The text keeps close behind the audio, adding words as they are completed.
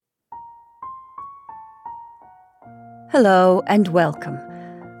Hello and welcome.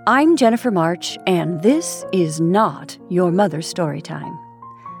 I'm Jennifer March, and this is not Your Mother's Storytime.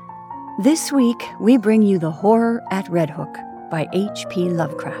 This week, we bring you The Horror at Red Hook by H.P.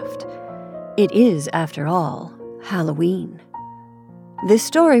 Lovecraft. It is, after all, Halloween. This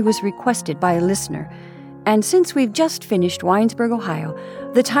story was requested by a listener, and since we've just finished Winesburg, Ohio,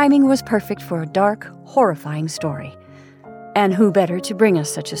 the timing was perfect for a dark, horrifying story. And who better to bring us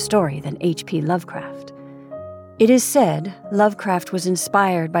such a story than H.P. Lovecraft? It is said Lovecraft was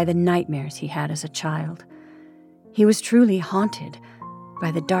inspired by the nightmares he had as a child. He was truly haunted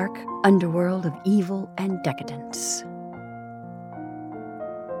by the dark underworld of evil and decadence.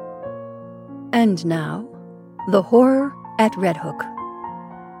 And now, The Horror at Red Hook.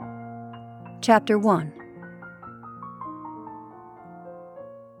 Chapter 1.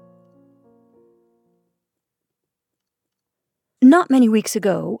 Not many weeks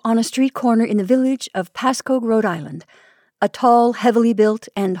ago, on a street corner in the village of Pascoag, Rhode Island, a tall, heavily built,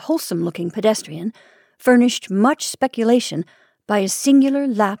 and wholesome-looking pedestrian furnished much speculation by a singular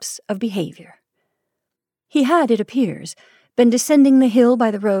lapse of behavior. He had, it appears, been descending the hill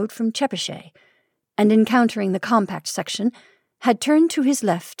by the road from Chepachet, and encountering the compact section, had turned to his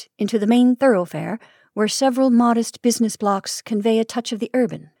left into the main thoroughfare where several modest business blocks convey a touch of the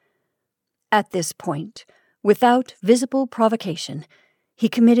urban. At this point, without visible provocation, he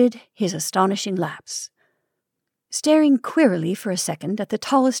committed his astonishing lapse. Staring queerly for a second at the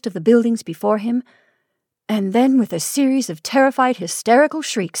tallest of the buildings before him, and then with a series of terrified hysterical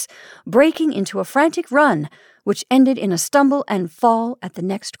shrieks, breaking into a frantic run which ended in a stumble and fall at the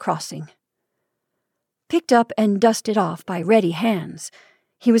next crossing. Picked up and dusted off by ready hands,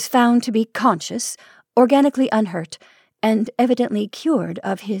 he was found to be conscious, organically unhurt, and evidently cured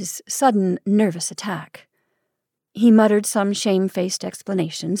of his sudden nervous attack. He muttered some shamefaced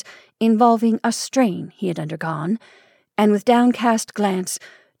explanations involving a strain he had undergone, and with downcast glance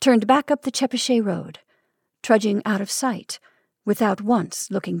turned back up the Chepachet road, trudging out of sight without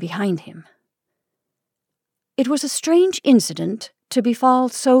once looking behind him. It was a strange incident to befall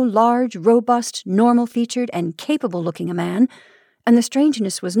so large, robust, normal-featured, and capable-looking a man, and the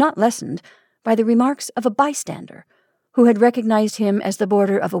strangeness was not lessened by the remarks of a bystander, who had recognized him as the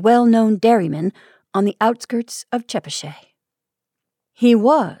boarder of a well-known dairyman on the outskirts of Chepachet. He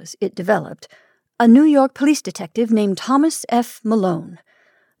was, it developed, a New York police detective named Thomas F. Malone,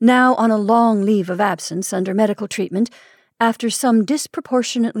 now on a long leave of absence under medical treatment after some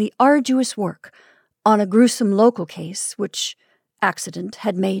disproportionately arduous work on a gruesome local case which accident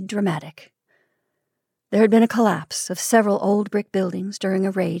had made dramatic. There had been a collapse of several old brick buildings during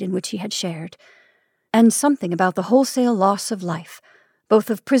a raid in which he had shared, and something about the wholesale loss of life, both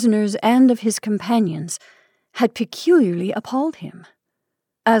of prisoners and of his companions, had peculiarly appalled him.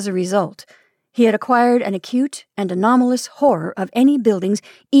 As a result, he had acquired an acute and anomalous horror of any buildings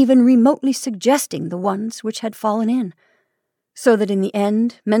even remotely suggesting the ones which had fallen in, so that in the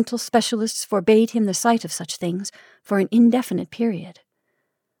end mental specialists forbade him the sight of such things for an indefinite period.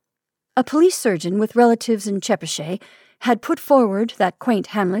 A police surgeon with relatives in Chepachet had put forward that quaint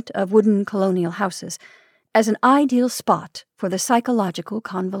hamlet of wooden colonial houses as an ideal spot for the psychological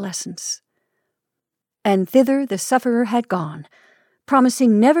convalescence. And thither the sufferer had gone,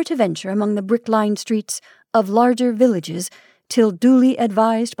 promising never to venture among the brick-lined streets of larger villages till duly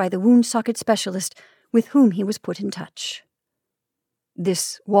advised by the wound-socket specialist with whom he was put in touch.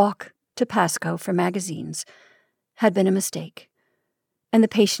 This walk to Pasco for magazines had been a mistake, and the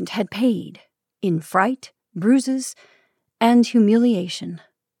patient had paid in fright, bruises, and humiliation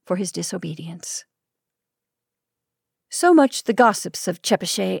for his disobedience. So much the gossips of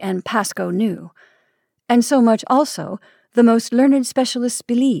Chepachet and Pasco knew, and so much also the most learned specialists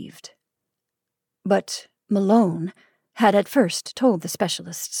believed. But Malone had at first told the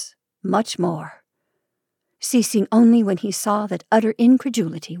specialists much more, ceasing only when he saw that utter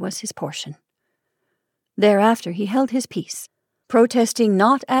incredulity was his portion. Thereafter he held his peace, protesting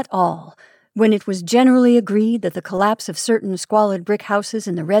not at all when it was generally agreed that the collapse of certain squalid brick houses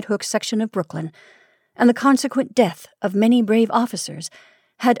in the Red Hook section of Brooklyn and the consequent death of many brave officers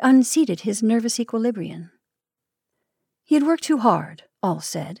had unseated his nervous equilibrium. He had worked too hard, all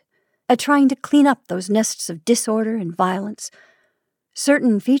said, at trying to clean up those nests of disorder and violence.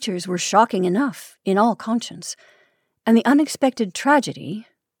 Certain features were shocking enough, in all conscience, and the unexpected tragedy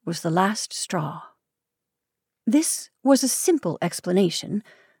was the last straw. This was a simple explanation,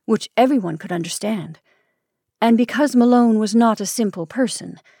 which everyone could understand, and because Malone was not a simple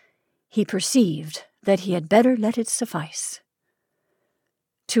person, he perceived that he had better let it suffice.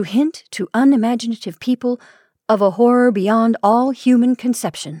 To hint to unimaginative people of a horror beyond all human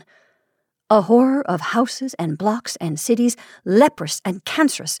conception, A horror of houses and blocks and cities, leprous and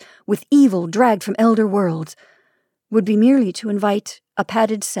cancerous, with evil dragged from elder worlds, would be merely to invite a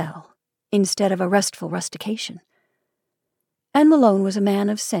padded cell instead of a restful rustication. And Malone was a man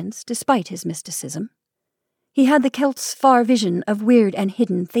of sense despite his mysticism. He had the Celt's far vision of weird and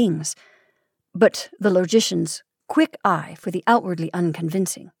hidden things, but the logician's quick eye for the outwardly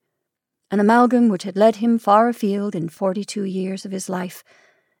unconvincing, an amalgam which had led him far afield in 42 years of his life,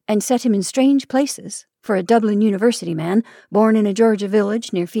 and set him in strange places for a Dublin University man born in a Georgia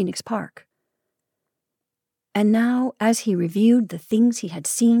village near Phoenix Park. And now, as he reviewed the things he had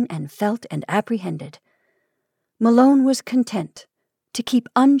seen and felt and apprehended, Malone was content to keep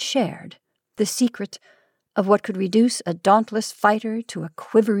unshared the secret of what could reduce a dauntless fighter to a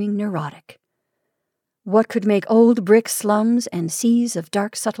quivering neurotic. What could make old brick slums and seas of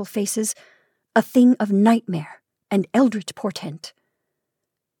dark subtle faces a thing of nightmare and eldritch portent.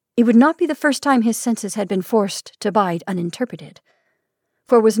 It would not be the first time his senses had been forced to bide uninterpreted,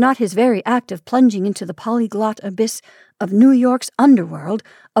 for was not his very act of plunging into the polyglot abyss of New York's underworld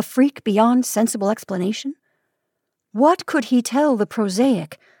a freak beyond sensible explanation? What could he tell the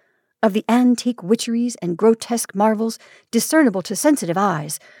prosaic of the antique witcheries and grotesque marvels discernible to sensitive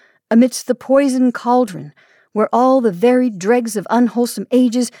eyes amidst the poison cauldron where all the varied dregs of unwholesome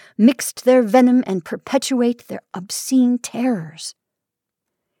ages mixed their venom and perpetuate their obscene terrors?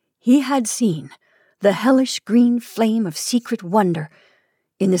 He had seen the hellish green flame of secret wonder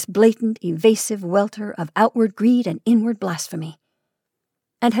in this blatant, evasive welter of outward greed and inward blasphemy,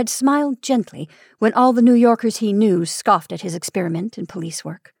 and had smiled gently when all the New Yorkers he knew scoffed at his experiment in police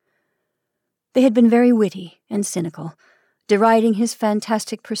work. They had been very witty and cynical, deriding his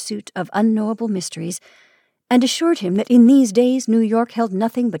fantastic pursuit of unknowable mysteries, and assured him that in these days New York held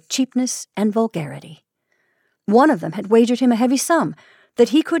nothing but cheapness and vulgarity. One of them had wagered him a heavy sum that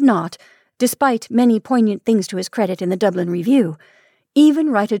he could not, despite many poignant things to his credit in the Dublin Review,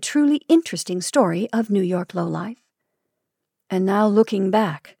 even write a truly interesting story of New York lowlife. And now, looking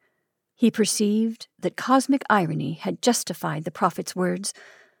back, he perceived that cosmic irony had justified the prophet's words,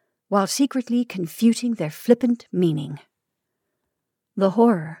 while secretly confuting their flippant meaning. The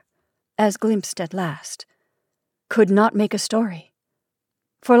horror, as glimpsed at last, could not make a story,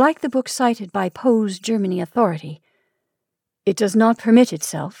 for like the book cited by Poe's Germany authority, it does not permit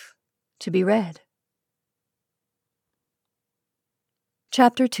itself to be read.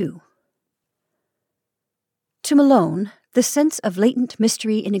 Chapter 2. To Malone, the sense of latent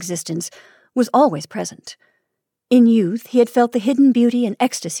mystery in existence was always present. In youth, he had felt the hidden beauty and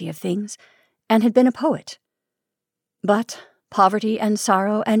ecstasy of things, and had been a poet. But poverty and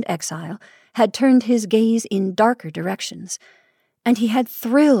sorrow and exile had turned his gaze in darker directions, and he had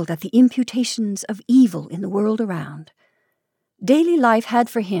thrilled at the imputations of evil in the world around. Daily life had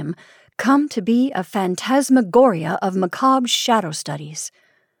for him come to be a phantasmagoria of macabre shadow studies,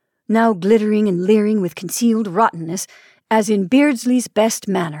 now glittering and leering with concealed rottenness as in Beardsley's best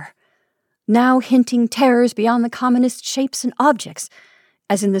manner, now hinting terrors beyond the commonest shapes and objects,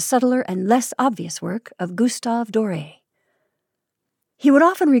 as in the subtler and less obvious work of Gustave Doré. He would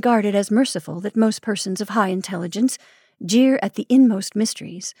often regard it as merciful that most persons of high intelligence jeer at the inmost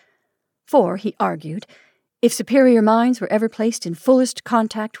mysteries, for, he argued, if superior minds were ever placed in fullest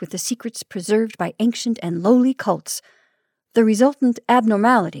contact with the secrets preserved by ancient and lowly cults, the resultant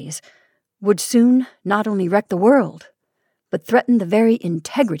abnormalities would soon not only wreck the world, but threaten the very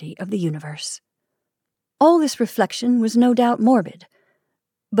integrity of the universe. All this reflection was no doubt morbid,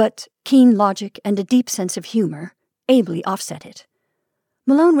 but keen logic and a deep sense of humor ably offset it.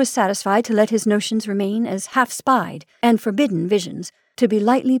 Malone was satisfied to let his notions remain as half-spied and forbidden visions to be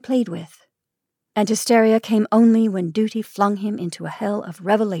lightly played with, and hysteria came only when duty flung him into a hell of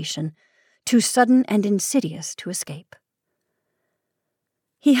revelation, too sudden and insidious to escape.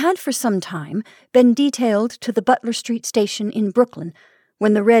 He had for some time been detailed to the Butler Street station in Brooklyn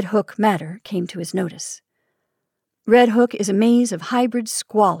when the Red Hook matter came to his notice. Red Hook is a maze of hybrid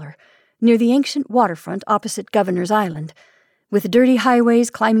squalor near the ancient waterfront opposite Governor's Island, with dirty highways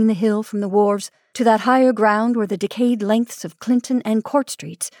climbing the hill from the wharves to that higher ground where the decayed lengths of Clinton and Court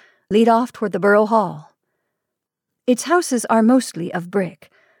Streets lead off toward the Borough Hall. Its houses are mostly of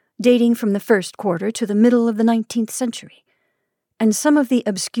brick, dating from the first quarter to the middle of the 19th century, and some of the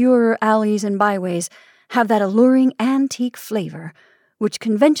obscurer alleys and byways have that alluring antique flavor which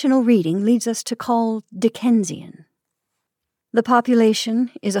conventional reading leads us to call Dickensian. The population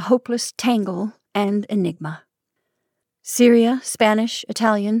is a hopeless tangle and enigma. Syria, Spanish,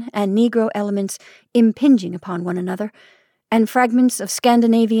 Italian, and Negro elements impinging upon one another, and fragments of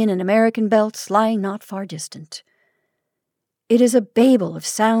Scandinavian and American belts lying not far distant. It is a babel of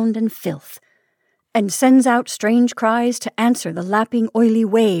sound and filth, and sends out strange cries to answer the lapping oily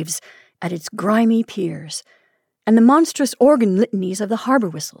waves at its grimy piers, and the monstrous organ litanies of the harbor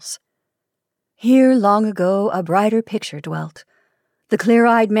whistles. Here long ago a brighter picture dwelt, the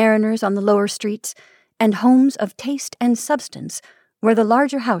clear-eyed mariners on the lower streets, and homes of taste and substance where the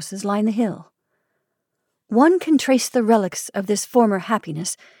larger houses line the hill. One can trace the relics of this former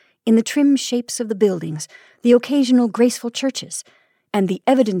happiness in the trim shapes of the buildings, the occasional graceful churches, and the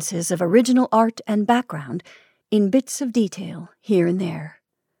evidences of original art and background in bits of detail here and there.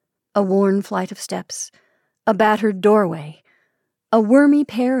 A worn flight of steps, a battered doorway, a wormy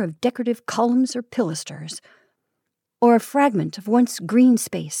pair of decorative columns or pilasters, or a fragment of once green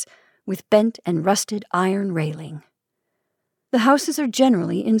space with bent and rusted iron railing. The houses are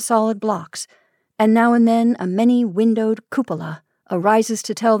generally in solid blocks, and now and then a many-windowed cupola arises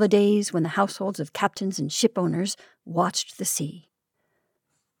to tell the days when the households of captains and shipowners watched the sea.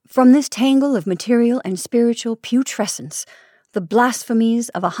 From this tangle of material and spiritual putrescence, the blasphemies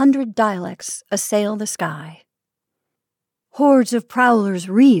of 100 dialects assail the sky. Hordes of prowlers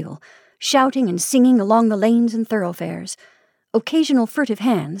reel, shouting and singing along the lanes and thoroughfares. Occasional furtive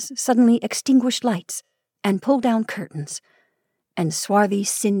hands suddenly extinguish lights and pull down curtains, and swarthy,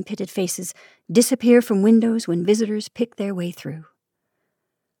 sin-pitted faces disappear from windows when visitors pick their way through.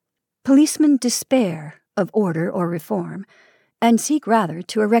 Policemen despair of order or reform, and seek rather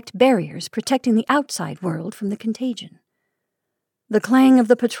to erect barriers protecting the outside world from the contagion. The clang of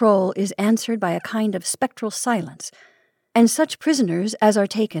the patrol is answered by a kind of spectral silence, and such prisoners as are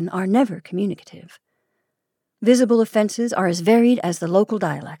taken are never communicative. Visible offenses are as varied as the local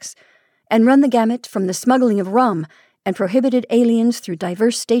dialects, and run the gamut from the smuggling of rum and prohibited aliens through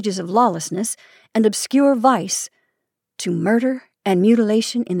diverse stages of lawlessness and obscure vice to murder and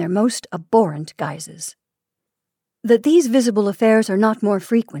mutilation in their most abhorrent guises. That these visible affairs are not more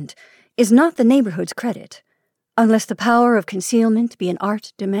frequent is not the neighborhood's credit, unless the power of concealment be an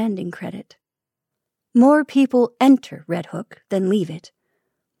art demanding credit. More people enter Red Hook than leave it,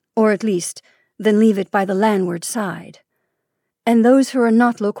 or at least than leave it by the landward side, and those who are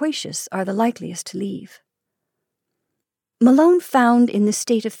not loquacious are the likeliest to leave. Malone found in this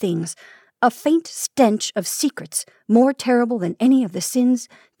state of things a faint stench of secrets more terrible than any of the sins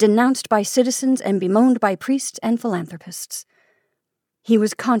denounced by citizens and bemoaned by priests and philanthropists. He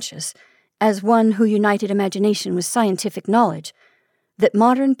was conscious, as one who united imagination with scientific knowledge, that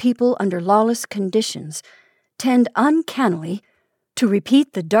modern people under lawless conditions tend uncannily to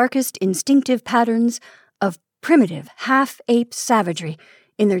repeat the darkest instinctive patterns of primitive, half-ape savagery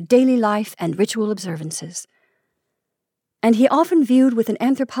in their daily life and ritual observances. And he often viewed with an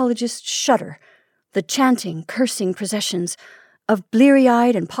anthropologist's shudder the chanting, cursing processions of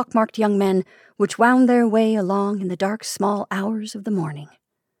bleary-eyed and pockmarked young men which wound their way along in the dark small hours of the morning.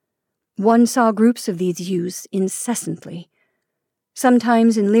 One saw groups of these youths incessantly,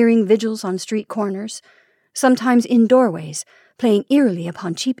 sometimes in leering vigils on street corners, sometimes in doorways, playing eerily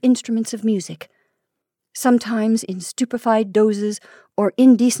upon cheap instruments of music, sometimes in stupefied dozes or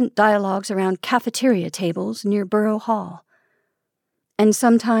indecent dialogues around cafeteria tables near Borough Hall, and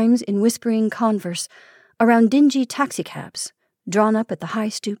sometimes in whispering converse around dingy taxicabs drawn up at the high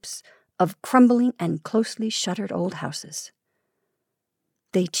stoops of crumbling and closely shuttered old houses.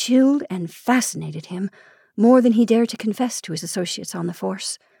 They chilled and fascinated him more than he dared to confess to his associates on the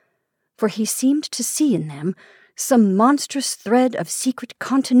force, for he seemed to see in them some monstrous thread of secret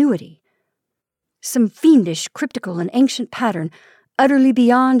continuity, some fiendish, cryptical, and ancient pattern utterly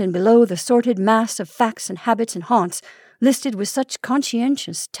beyond and below the sorted mass of facts and habits and haunts listed with such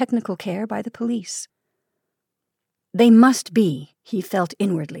conscientious technical care by the police. They must be, he felt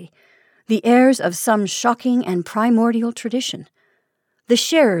inwardly, the heirs of some shocking and primordial tradition, the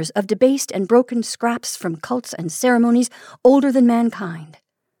sharers of debased and broken scraps from cults and ceremonies older than mankind.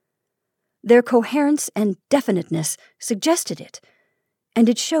 Their coherence and definiteness suggested it, and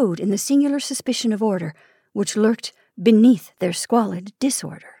it showed in the singular suspicion of order which lurked beneath their squalid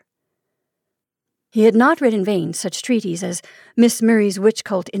disorder. He had not read in vain such treatises as Miss Murray's Witch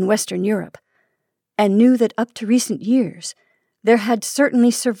Cult in Western Europe, and knew that up to recent years there had certainly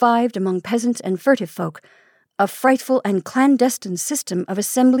survived among peasants and furtive folk a frightful and clandestine system of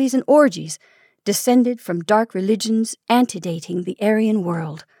assemblies and orgies descended from dark religions antedating the Aryan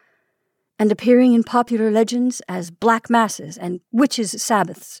world, and appearing in popular legends as black masses and witches'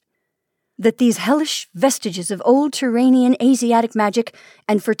 sabbaths. That these hellish vestiges of old Turanian Asiatic magic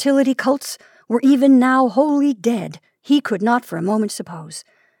and fertility cults were even now wholly dead, he could not for a moment suppose,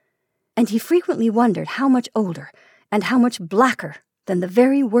 and he frequently wondered how much older and how much blacker than the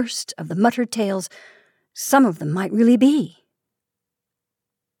very worst of the muttered tales some of them might really be.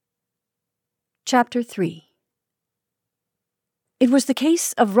 Chapter 3. It was the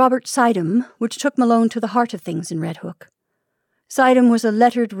case of Robert Sidum which took Malone to the heart of things in Red Hook. Sidum was a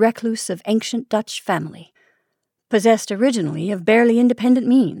lettered recluse of ancient Dutch family, possessed originally of barely independent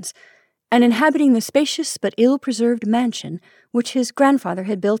means, and inhabiting the spacious but ill-preserved mansion which his grandfather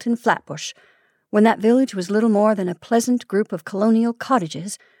had built in Flatbush, when that village was little more than a pleasant group of colonial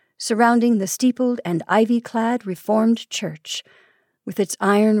cottages surrounding the steepled and ivy-clad Reformed church, with its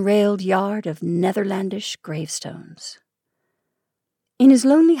iron-railed yard of Netherlandish gravestones. In his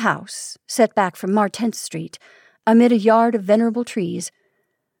lonely house, set back from Martenth Street, amid a yard of venerable trees,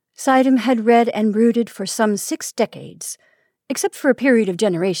 Sidum had read and brooded for some 6 decades, except for a period of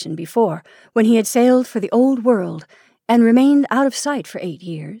generation before, when he had sailed for the old world and remained out of sight for 8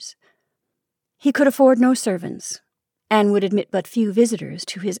 years. He could afford no servants, and would admit but few visitors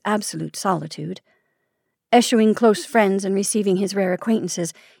to his absolute solitude, eschewing close friends and receiving his rare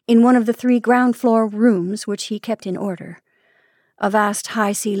acquaintances in one of the 3 ground-floor rooms which he kept in order, a vast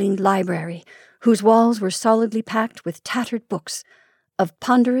high-ceilinged library whose walls were solidly packed with tattered books of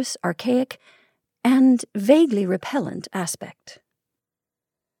ponderous, archaic, and vaguely repellent aspect.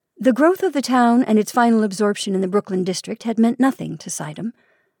 The growth of the town and its final absorption in the Brooklyn district had meant nothing to Sidum,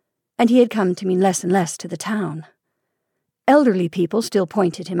 and he had come to mean less and less to the town. Elderly people still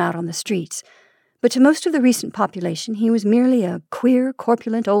pointed him out on the streets, but to most of the recent population he was merely a queer,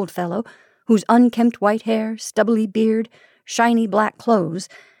 corpulent old fellow whose unkempt white hair, stubbly beard, shiny black clothes,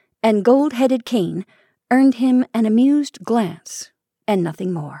 and gold-headed cane earned him an amused glance, and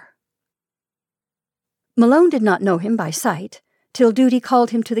nothing more. Malone did not know him by sight till duty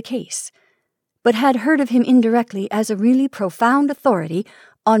called him to the case, but had heard of him indirectly as a really profound authority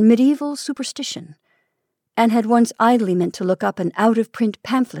on medieval superstition, and had once idly meant to look up an out-of-print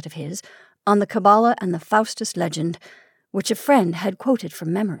pamphlet of his on the Kabbalah and the Faustus legend, which a friend had quoted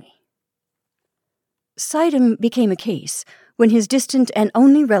from memory. Sidum became a case when his distant and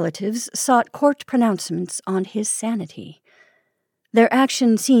only relatives sought court pronouncements on his sanity. Their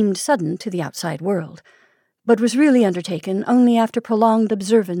action seemed sudden to the outside world, but was really undertaken only after prolonged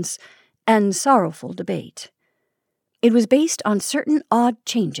observance and sorrowful debate. It was based on certain odd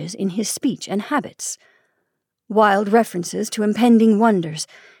changes in his speech and habits, wild references to impending wonders,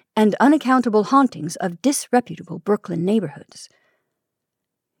 and unaccountable hauntings of disreputable Brooklyn neighborhoods.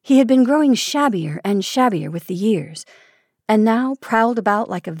 He had been growing shabbier and shabbier with the years, and now prowled about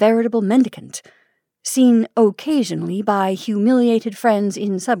like a veritable mendicant, seen occasionally by humiliated friends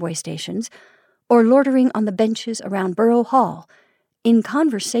in subway stations, or loitering on the benches around Borough Hall, in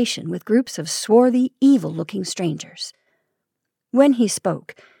conversation with groups of swarthy, evil-looking strangers. When he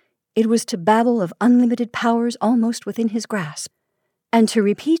spoke, it was to babble of unlimited powers almost within his grasp, and to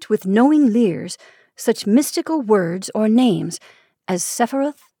repeat with knowing leers such mystical words or names as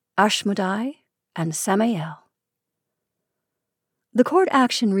Sephiroth, Ashmodai, and Samael. The court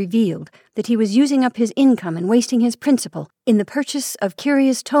action revealed that he was using up his income and wasting his principal in the purchase of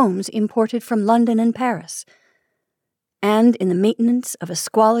curious tomes imported from London and Paris, and in the maintenance of a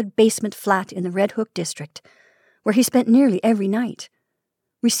squalid basement flat in the Red Hook district, where he spent nearly every night,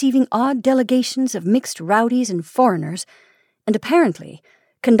 receiving odd delegations of mixed rowdies and foreigners, and apparently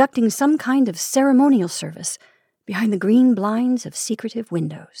conducting some kind of ceremonial service behind the green blinds of secretive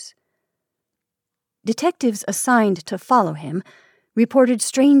windows. Detectives assigned to follow him reported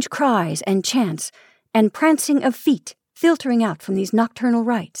strange cries and chants and prancing of feet filtering out from these nocturnal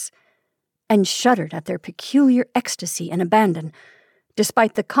rites, and shuddered at their peculiar ecstasy and abandon,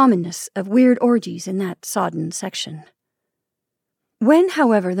 despite the commonness of weird orgies in that sodden section. When,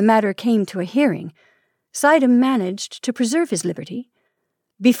 however, the matter came to a hearing, Sidum managed to preserve his liberty.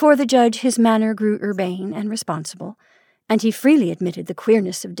 Before the judge his manner grew urbane and responsible, and he freely admitted the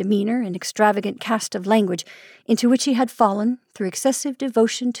queerness of demeanor and extravagant cast of language into which he had fallen through excessive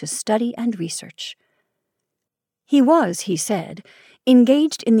devotion to study and research. He was, he said,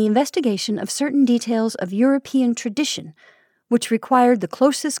 engaged in the investigation of certain details of European tradition which required the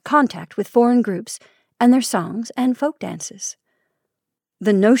closest contact with foreign groups and their songs and folk dances.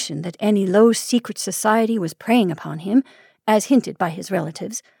 The notion that any low secret society was preying upon him, as hinted by his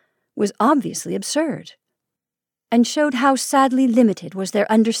relatives, was obviously absurd, and showed how sadly limited was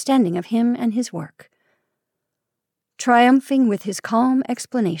their understanding of him and his work. Triumphing with his calm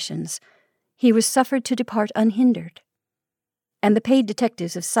explanations, he was suffered to depart unhindered, and the paid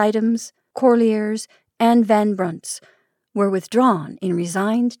detectives of Sidum's, Corlier's, and Van Brunt's were withdrawn in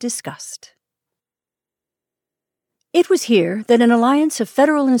resigned disgust. It was here that an alliance of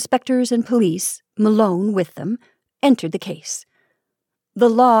federal inspectors and police, Malone with them, entered the case. The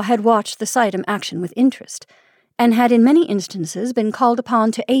law had watched the Sidum action with interest, and had in many instances been called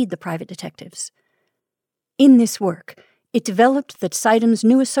upon to aid the private detectives. In this work, it developed that Sidam's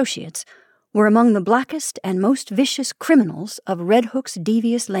new associates were among the blackest and most vicious criminals of Red Hook's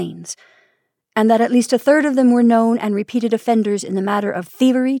devious lanes, and that at least a third of them were known and repeated offenders in the matter of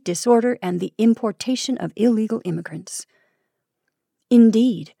thievery, disorder, and the importation of illegal immigrants.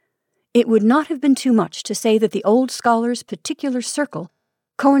 Indeed, it would not have been too much to say that the old scholar's particular circle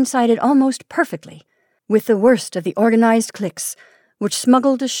coincided almost perfectly with the worst of the organized cliques which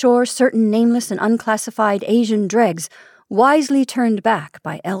smuggled ashore certain nameless and unclassified Asian dregs wisely turned back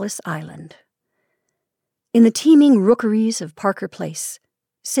by Ellis Island. In the teeming rookeries of Parker Place,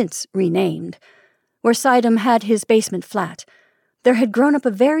 since renamed, where Sidam had his basement flat, there had grown up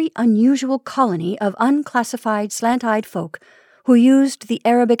a very unusual colony of unclassified slant-eyed folk who used the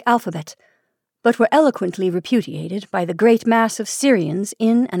Arabic alphabet, but were eloquently repudiated by the great mass of Syrians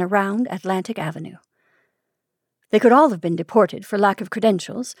in and around Atlantic Avenue. They could all have been deported for lack of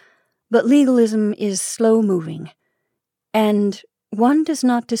credentials, but legalism is slow-moving, and one does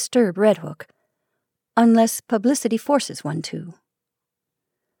not disturb Red Hook unless publicity forces one to.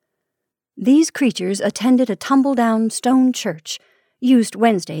 These creatures attended a tumble-down stone church, used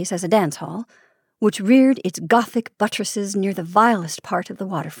Wednesdays as a dance hall, which reared its Gothic buttresses near the vilest part of the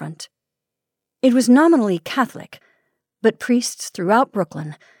waterfront. It was nominally Catholic, but priests throughout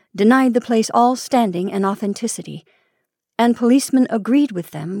Brooklyn denied the place all standing and authenticity, and policemen agreed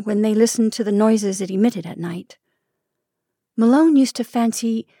with them when they listened to the noises it emitted at night. Malone used to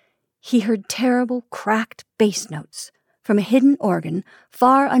fancy he heard terrible, cracked bass notes from a hidden organ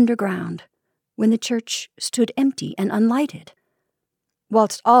far underground when the church stood empty and unlighted,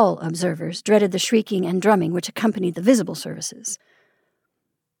 whilst all observers dreaded the shrieking and drumming which accompanied the visible services.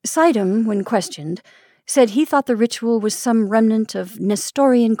 Sidam, when questioned, said he thought the ritual was some remnant of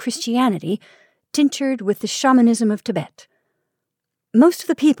Nestorian Christianity tinctured with the shamanism of Tibet. Most of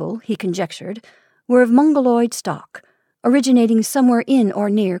the people, he conjectured, were of Mongoloid stock, originating somewhere in or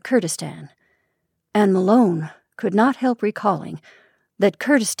near Kurdistan, and Malone could not help recalling that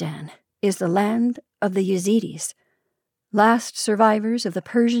Kurdistan is the land of the Yazidis, last survivors of the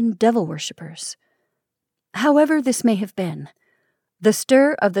Persian devil-worshippers. However this may have been, the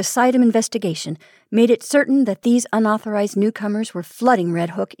stir of the Sidam investigation made it certain that these unauthorized newcomers were flooding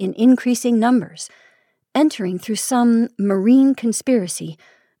Red Hook in increasing numbers, entering through some marine conspiracy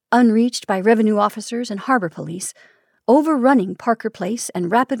unreached by revenue officers and harbor police, overrunning Parker Place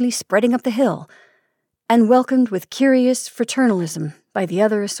and rapidly spreading up the hill, and welcomed with curious fraternalism by the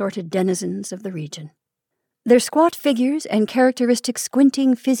other assorted denizens of the region. Their squat figures and characteristic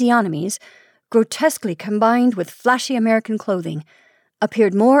squinting physiognomies, grotesquely combined with flashy American clothing,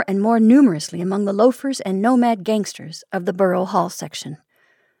 appeared more and more numerously among the loafers and nomad gangsters of the Borough Hall section,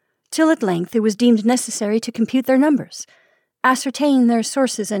 till at length it was deemed necessary to compute their numbers, ascertain their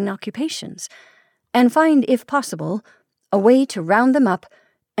sources and occupations, and find, if possible, a way to round them up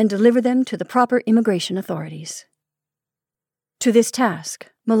and deliver them to the proper immigration authorities. To this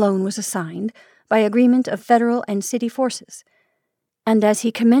task, Malone was assigned by agreement of federal and city forces, and as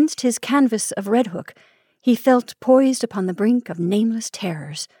he commenced his canvass of Red Hook, he felt poised upon the brink of nameless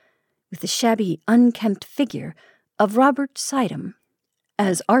terrors, with the shabby, unkempt figure of Robert Sidam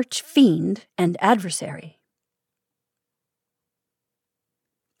as arch-fiend and adversary.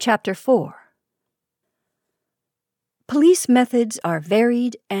 Chapter 4. Police methods are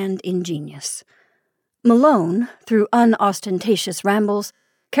varied and ingenious. Malone, through unostentatious rambles,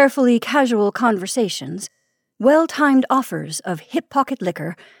 carefully casual conversations, well-timed offers of hip-pocket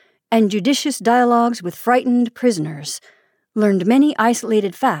liquor, and judicious dialogues with frightened prisoners, learned many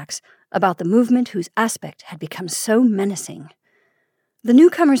isolated facts about the movement whose aspect had become so menacing. The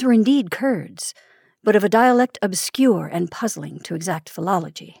newcomers were indeed Kurds, but of a dialect obscure and puzzling to exact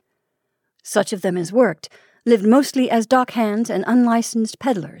philology. Such of them as worked lived mostly as dockhands and unlicensed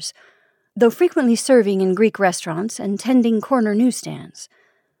peddlers, though frequently serving in Greek restaurants and tending corner newsstands.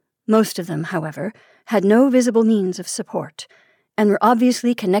 Most of them, however, had no visible means of support, and were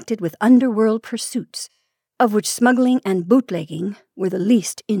obviously connected with underworld pursuits, of which smuggling and bootlegging were the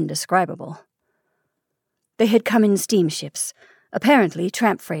least indescribable. They had come in steamships, apparently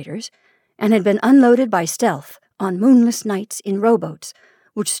tramp freighters, and had been unloaded by stealth on moonless nights in rowboats,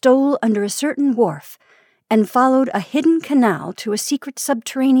 which stole under a certain wharf and followed a hidden canal to a secret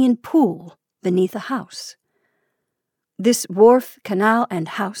subterranean pool beneath a house. This wharf, canal, and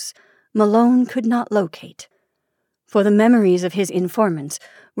house Malone could not locate, for the memories of his informants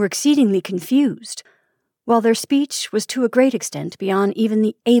were exceedingly confused, while their speech was to a great extent beyond even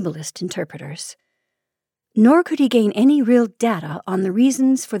the ablest interpreters. Nor could he gain any real data on the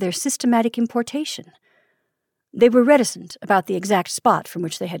reasons for their systematic importation. They were reticent about the exact spot from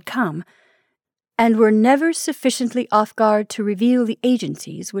which they had come, and were never sufficiently off guard to reveal the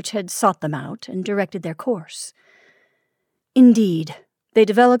agencies which had sought them out and directed their course. Indeed, they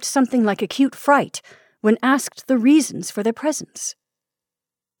developed something like acute fright when asked the reasons for their presence.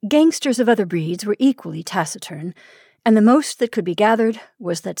 Gangsters of other breeds were equally taciturn, and the most that could be gathered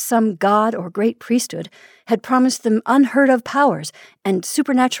was that some god or great priesthood had promised them unheard-of powers and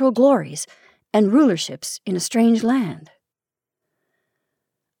supernatural glories, and rulerships in a strange land.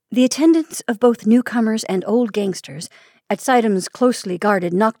 The attendance of both newcomers and old gangsters at Sitem's closely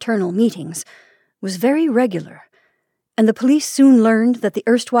guarded nocturnal meetings was very regular, and the police soon learned that the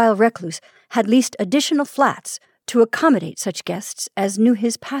erstwhile recluse had leased additional flats to accommodate such guests as knew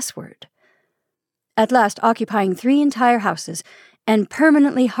his password, at last occupying 3 entire houses and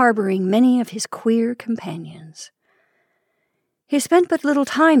permanently harboring many of his queer companions. He spent but little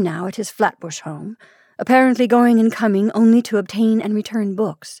time now at his Flatbush home, apparently going and coming only to obtain and return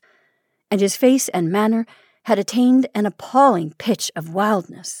books, and his face and manner had attained an appalling pitch of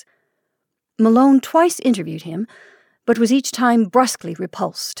wildness. Malone twice interviewed him, but was each time brusquely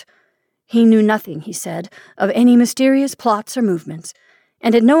repulsed. He knew nothing, he said, of any mysterious plots or movements,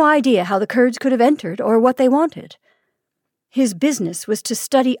 and had no idea how the Kurds could have entered or what they wanted. His business was to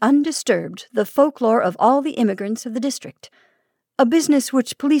study undisturbed the folklore of all the immigrants of the district, a business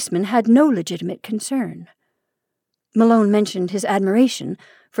which policemen had no legitimate concern. Malone mentioned his admiration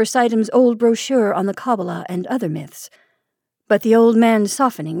for Sitem's old brochure on the Kabbalah and other myths, but the old man's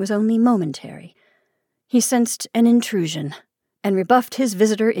softening was only momentary. He sensed an intrusion, and rebuffed his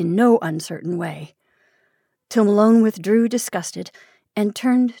visitor in no uncertain way, till Malone withdrew disgusted and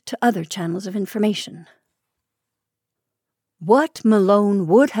turned to other channels of information. What Malone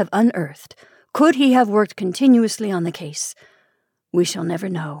would have unearthed, could he have worked continuously on the case, we shall never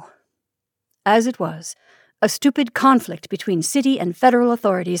know. As it was, a stupid conflict between city and federal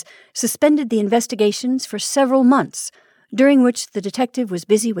authorities suspended the investigations for several months, during which the detective was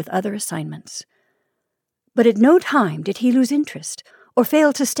busy with other assignments. But at no time did he lose interest or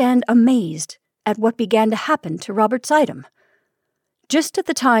fail to stand amazed at what began to happen to Robert Sitem. Just at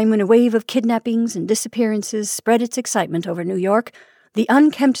the time when a wave of kidnappings and disappearances spread its excitement over New York, the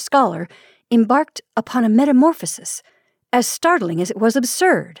unkempt scholar embarked upon a metamorphosis as startling as it was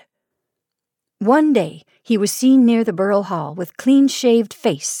absurd. One day he was seen near the Borough Hall with clean-shaved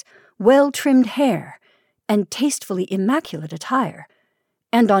face, well-trimmed hair, and tastefully immaculate attire,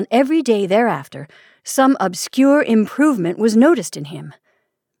 and on every day thereafter some obscure improvement was noticed in him.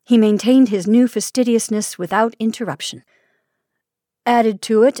 He maintained his new fastidiousness without interruption. Added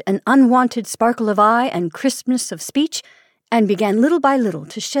to it an unwonted sparkle of eye and crispness of speech, and began little by little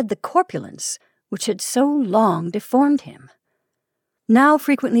to shed the corpulence which had so long deformed him. Now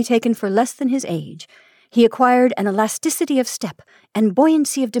frequently taken for less than his age, he acquired an elasticity of step and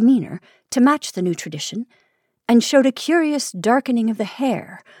buoyancy of demeanor to match the new tradition, and showed a curious darkening of the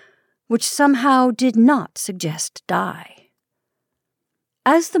hair, which somehow did not suggest dye.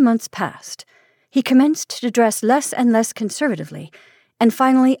 As the months passed, he commenced to dress less and less conservatively, and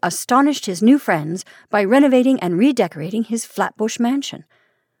finally astonished his new friends by renovating and redecorating his Flatbush mansion,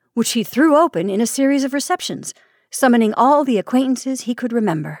 which he threw open in a series of receptions, summoning all the acquaintances he could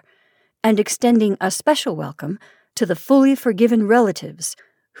remember, and extending a special welcome to the fully forgiven relatives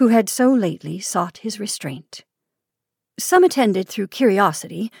who had so lately sought his restraint. Some attended through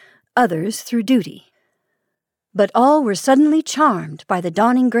curiosity, others through duty. But all were suddenly charmed by the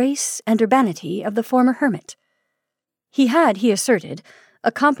dawning grace and urbanity of the former hermit. He had, he asserted,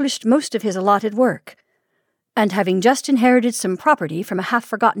 accomplished most of his allotted work, and having just inherited some property from a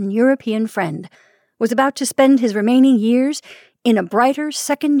half-forgotten European friend, was about to spend his remaining years in a brighter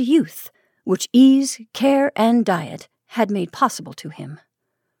second youth, which ease, care, and diet had made possible to him.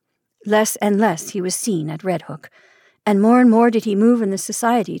 Less and less he was seen at Red Hook, and more did he move in the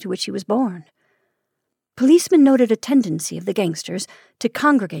society to which he was born. Policemen noted a tendency of the gangsters to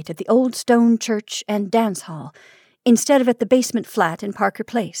congregate at the old stone church and dance hall, instead of at the basement flat in Parker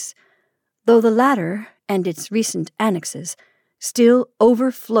Place, though the latter and its recent annexes still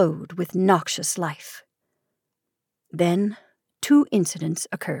overflowed with noxious life. Then 2 incidents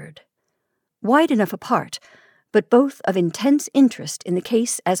occurred, wide enough apart, but both of intense interest in the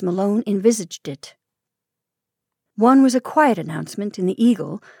case as Malone envisaged it. One was a quiet announcement in the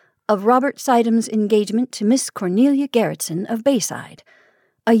Eagle of Robert Sitem's engagement to Miss Cornelia Garretson of Bayside,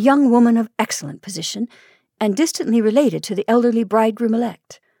 a young woman of excellent position and distantly related to the elderly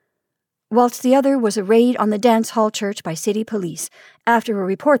bridegroom-elect, whilst the other was a raid on the dance hall church by city police after a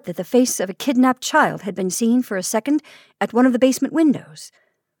report that the face of a kidnapped child had been seen for a second at one of the basement windows.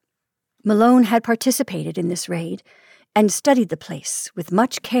 Malone had participated in this raid and studied the place with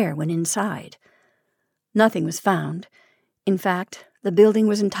much care when inside, Nothing was found. In fact, the building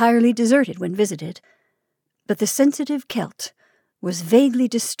was entirely deserted when visited. But the sensitive Celt was vaguely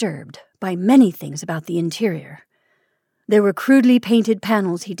disturbed by many things about the interior. There were crudely painted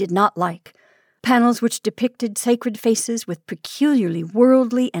panels he did not like, panels which depicted sacred faces with peculiarly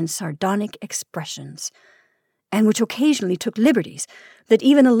worldly and sardonic expressions, and which occasionally took liberties that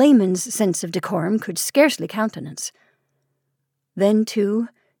even a layman's sense of decorum could scarcely countenance. Then, too,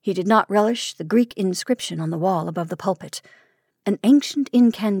 he did not relish the Greek inscription on the wall above the pulpit, an ancient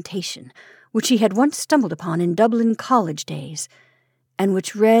incantation which he had once stumbled upon in Dublin college days, and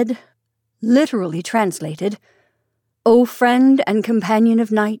which read, literally translated, "O friend and companion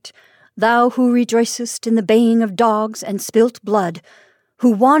of night, thou who rejoicest in the baying of dogs and spilt blood,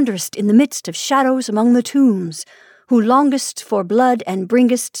 who wanderest in the midst of shadows among the tombs, who longest for blood and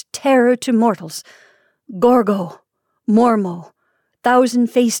bringest terror to mortals, Gorgo, Mormo,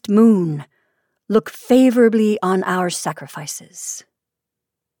 thousand-faced moon, look favorably on our sacrifices."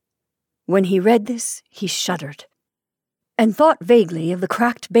 When he read this, he shuddered, and thought vaguely of the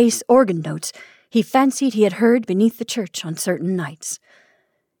cracked bass organ notes he fancied he had heard beneath the church on certain nights.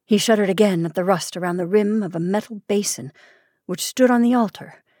 He shuddered again at the rust around the rim of a metal basin which stood on the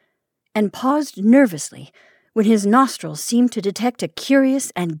altar, and paused nervously when his nostrils seemed to detect a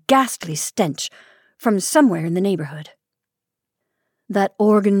curious and ghastly stench from somewhere in the neighborhood. That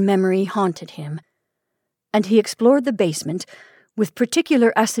organ memory haunted him, and he explored the basement with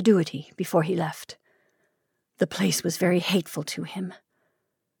particular assiduity before he left. The place was very hateful to him.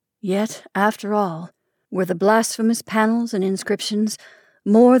 Yet, after all, were the blasphemous panels and inscriptions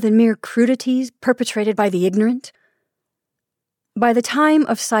more than mere crudities perpetrated by the ignorant? By the time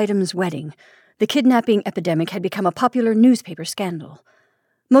of Sidam's wedding, the kidnapping epidemic had become a popular newspaper scandal.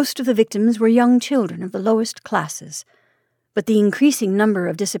 Most of the victims were young children of the lowest classes, but the increasing number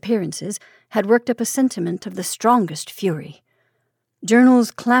of disappearances had worked up a sentiment of the strongest fury. Journals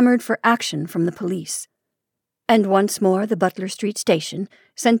clamored for action from the police, and once more the Butler Street station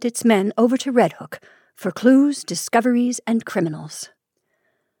sent its men over to Red Hook for clues, discoveries, and criminals.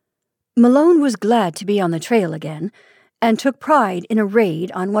 Malone was glad to be on the trail again, and took pride in a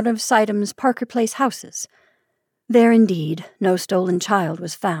raid on one of Sidam's Parker Place houses. There, indeed, no stolen child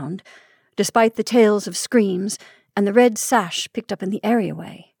was found, despite the tales of screams and the red sash picked up in the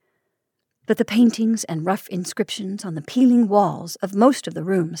areaway. But the paintings and rough inscriptions on the peeling walls of most of the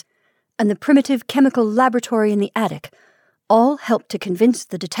rooms, and the primitive chemical laboratory in the attic, all helped to convince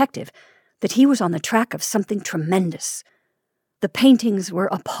the detective that he was on the track of something tremendous. The paintings were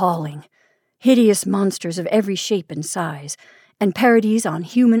appalling, hideous monsters of every shape and size, and parodies on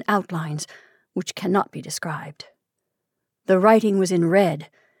human outlines which cannot be described. The writing was in red,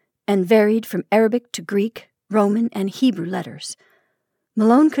 and varied from Arabic to Greek, Roman, and Hebrew letters.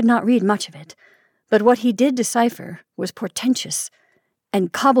 Malone could not read much of it, but what he did decipher was portentous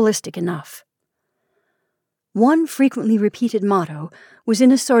and Kabbalistic enough. One frequently repeated motto was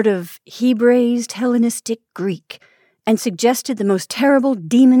in a sort of Hebraized Hellenistic Greek, and suggested the most terrible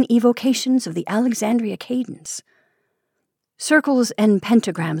demon evocations of the Alexandria cadence. Circles and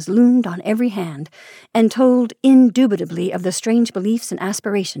pentagrams loomed on every hand, and told indubitably of the strange beliefs and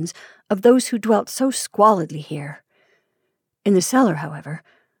aspirations of those who dwelt so squalidly here. In the cellar, however,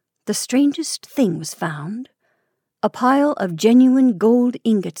 the strangest thing was found: a pile of genuine gold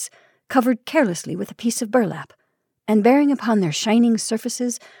ingots covered carelessly with a piece of burlap, and bearing upon their shining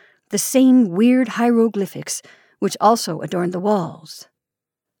surfaces the same weird hieroglyphics which also adorned the walls.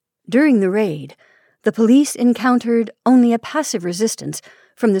 During the raid, the police encountered only a passive resistance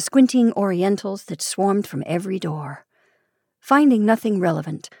from the squinting Orientals that swarmed from every door. Finding nothing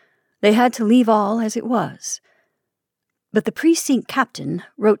relevant, they had to leave all as it was. But the precinct captain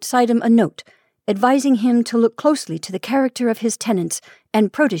wrote Sidam a note advising him to look closely to the character of his tenants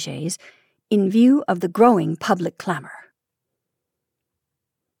and protégés in view of the growing public clamor.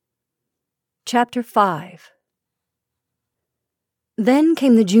 Chapter 5. Then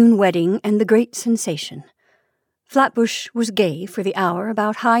came the June wedding and the great sensation. Flatbush was gay for the hour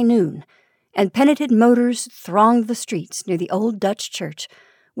about high noon, and penitent motors thronged the streets near the old Dutch church,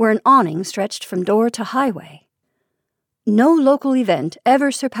 where an awning stretched from door to highway. No local event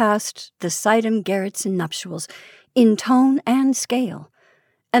ever surpassed the Sidam Garretson nuptials in tone and scale,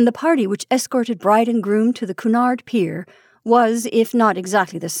 and the party which escorted bride and groom to the Cunard Pier was, if not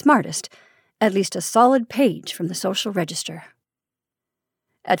exactly the smartest, at least a solid page from the social register.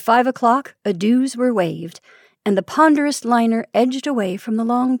 At 5 o'clock, adieus were waved, and the ponderous liner edged away from the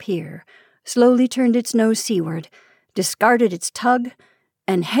long pier, slowly turned its nose seaward, discarded its tug,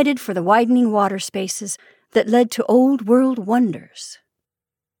 and headed for the widening water spaces that led to old-world wonders.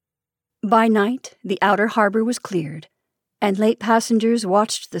 By night, the outer harbor was cleared, and late passengers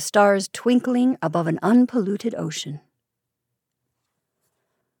watched the stars twinkling above an unpolluted ocean.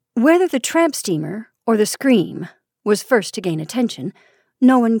 Whether the tramp steamer or the Scream was first to gain attention,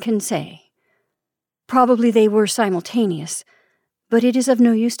 no one can say. Probably they were simultaneous, but it is of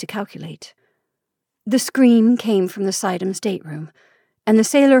no use to calculate. The Scream came from the Sidham stateroom, and the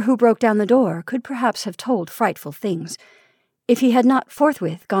sailor who broke down the door could perhaps have told frightful things, if he had not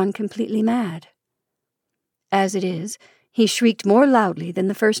forthwith gone completely mad. As it is, he shrieked more loudly than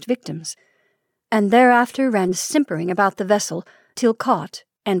the first victims, and thereafter ran simpering about the vessel till caught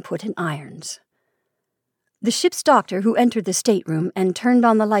and put in irons. The ship's doctor, who entered the stateroom and turned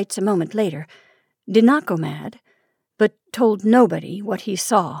on the lights a moment later, did not go mad, but told nobody what he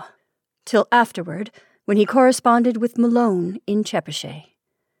saw, till afterward, when he corresponded with Malone in Chepachet.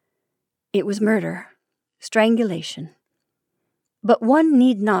 It was murder, strangulation. But one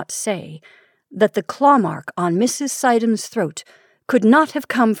need not say that the claw mark on Mrs. Sidham's throat could not have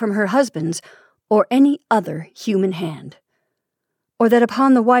come from her husband's or any other human hand, or that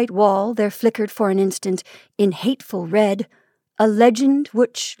upon the white wall there flickered for an instant, in hateful red, a legend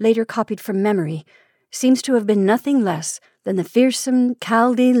which, later copied from memory, seems to have been nothing less than the fearsome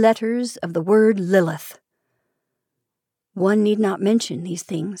Chaldee letters of the word Lilith. One need not mention these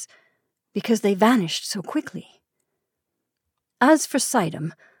things, because they vanished so quickly. As for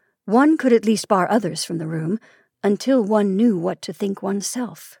Sidham, one could at least bar others from the room until one knew what to think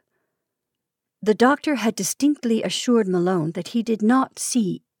oneself. The doctor had distinctly assured Malone that he did not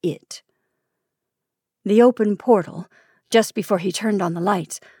see it. The open portal, just before he turned on the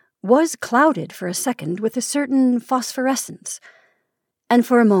lights, was clouded for a second with a certain phosphorescence, and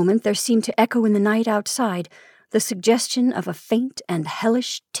for a moment there seemed to echo in the night outside the suggestion of a faint and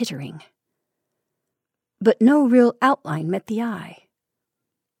hellish tittering. But no real outline met the eye.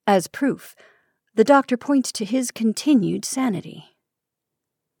 As proof, the doctor points to his continued sanity.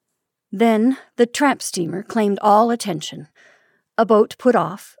 Then the tramp steamer claimed all attention. A boat put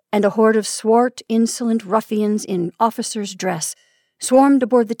off, and a horde of swart, insolent ruffians in officer's dress swarmed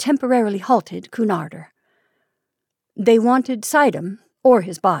aboard the temporarily halted Cunarder. They wanted Sidham or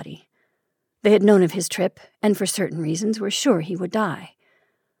his body. They had known of his trip, and for certain reasons were sure he would die.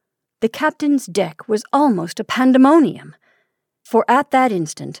 The captain's deck was almost a pandemonium, for at that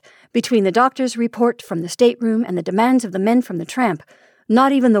instant, between the doctor's report from the stateroom and the demands of the men from the tramp,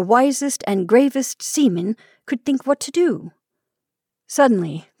 not even the wisest and gravest seaman could think what to do.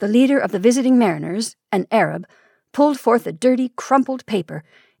 Suddenly, the leader of the visiting mariners, an Arab, pulled forth a dirty, crumpled paper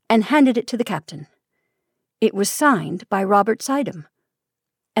and handed it to the captain. It was signed by Robert Sidham,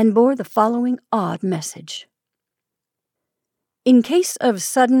 and bore the following odd message. In case of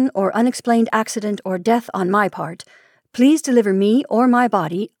sudden or unexplained accident or death on my part, please deliver me or my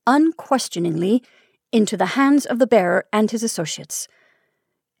body unquestioningly into the hands of the bearer and his associates.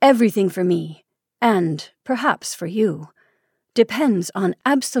 Everything for me, and perhaps for you, depends on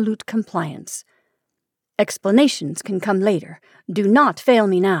absolute compliance. Explanations can come later. Do not fail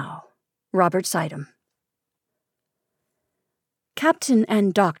me now. Robert Sidham. Captain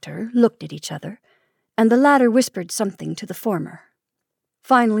and doctor looked at each other, and the latter whispered something to the former.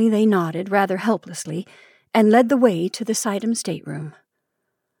 Finally they nodded rather helplessly and led the way to the Sidham stateroom.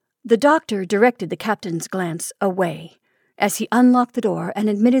 The doctor directed the captain's glance away as he unlocked the door and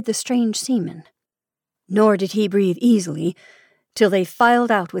admitted the strange seaman. Nor did he breathe easily till they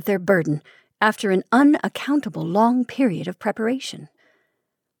filed out with their burden after an unaccountable long period of preparation.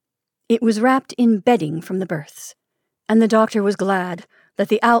 It was wrapped in bedding from the berths, and the doctor was glad that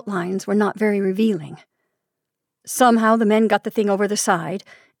the outlines were not very revealing. Somehow the men got the thing over the side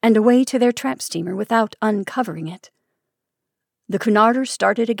and away to their tramp steamer without uncovering it. The Cunarder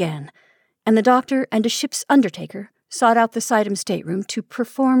started again, and the doctor and a ship's undertaker sought out the Sidham stateroom to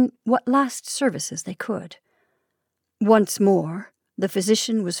perform what last services they could. Once more, the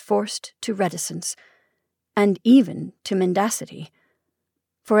physician was forced to reticence, and even to mendacity,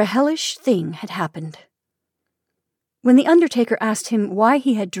 for a hellish thing had happened. When the undertaker asked him why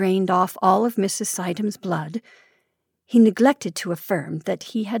he had drained off all of Mrs. Sidham's blood, he neglected to affirm that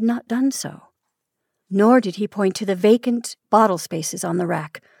he had not done so. Nor did he point to the vacant bottle spaces on the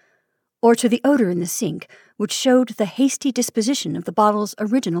rack, or to the odor in the sink, which showed the hasty disposition of the bottle's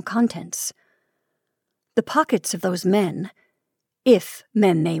original contents. The pockets of those men, if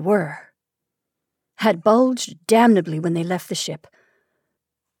men they were, had bulged damnably when they left the ship.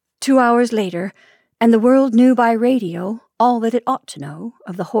 2 hours later, and the world knew by radio all that it ought to know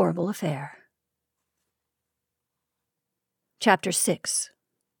of the horrible affair. Chapter 6.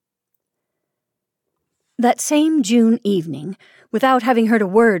 That same June evening, without having heard a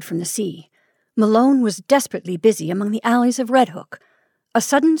word from the sea, Malone was desperately busy among the alleys of Red Hook. A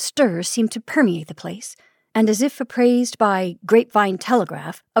sudden stir seemed to permeate the place, and as if appraised by grapevine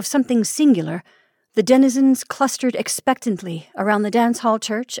telegraph of something singular, the denizens clustered expectantly around the dance hall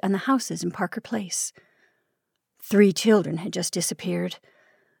church and the houses in Parker Place. 3 children had just disappeared,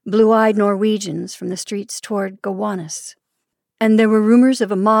 blue-eyed Norwegians from the streets toward Gowanus, and there were rumors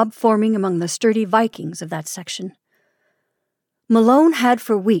of a mob forming among the sturdy Vikings of that section. Malone had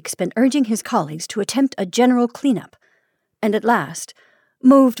for weeks been urging his colleagues to attempt a general cleanup, and at last,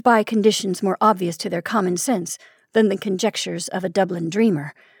 moved by conditions more obvious to their common sense than the conjectures of a Dublin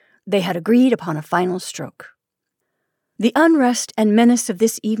dreamer, they had agreed upon a final stroke. The unrest and menace of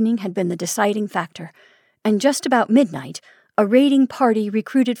this evening had been the deciding factor, and just about midnight, a raiding party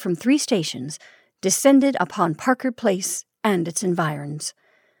recruited from 3 stations descended upon Parker Place and its environs.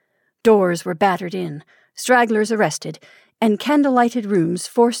 Doors were battered in, stragglers arrested, and candle-lighted rooms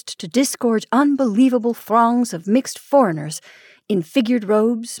forced to disgorge unbelievable throngs of mixed foreigners in figured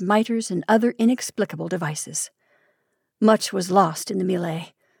robes, mitres, and other inexplicable devices. Much was lost in the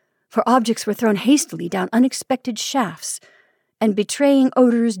melee, for objects were thrown hastily down unexpected shafts, and betraying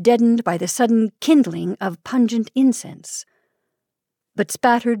odors deadened by the sudden kindling of pungent incense. But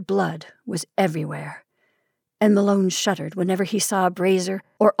spattered blood was everywhere, and Malone shuddered whenever he saw a brazier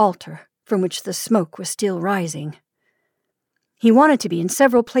or altar from which the smoke was still rising. He wanted to be in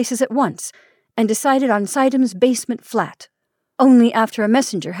several places at once, and decided on Sidham's basement flat, only after a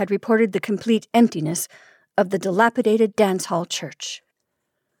messenger had reported the complete emptiness of the dilapidated dance hall church.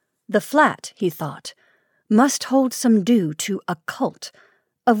 The flat, he thought, must hold some due to a cult,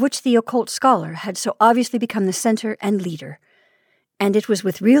 of which the occult scholar had so obviously become the center and leader, and it was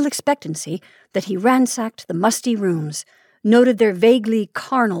with real expectancy that he ransacked the musty rooms, noted their vaguely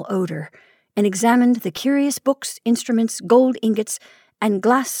carnal odor, and examined the curious books, instruments, gold ingots, and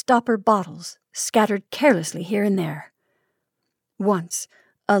glass stopper bottles scattered carelessly here and there. Once,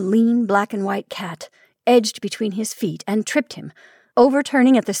 a lean black-and-white cat edged between his feet and tripped him,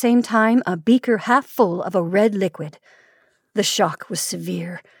 overturning at the same time a beaker half full of a red liquid. The shock was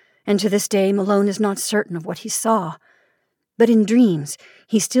severe, and to this day Malone is not certain of what he saw. But in dreams,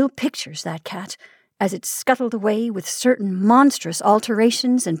 he still pictures that cat as it scuttled away with certain monstrous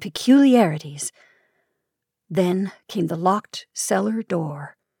alterations and peculiarities. Then came the locked cellar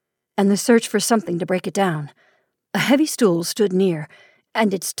door, and the search for something to break it down. A heavy stool stood near,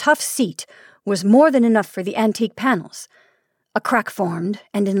 and its tough seat was more than enough for the antique panels. A crack formed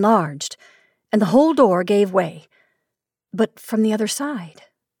and enlarged, and the whole door gave way. But from the other side,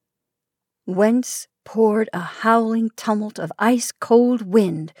 whence poured a howling tumult of ice-cold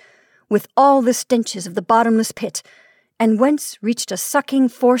wind, with all the stenches of the bottomless pit, and whence reached a sucking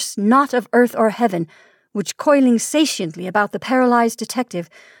force not of earth or heaven, which, coiling satiently about the paralyzed detective,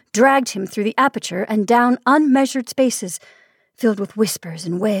 dragged him through the aperture and down unmeasured spaces, filled with whispers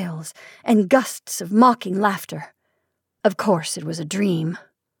and wails, and gusts of mocking laughter. Of course it was a dream.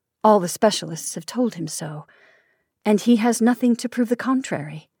 All the specialists have told him so, and he has nothing to prove the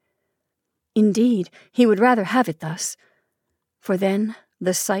contrary. Indeed, he would rather have it thus, for then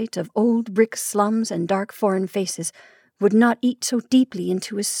the sight of old brick slums and dark foreign faces would not eat so deeply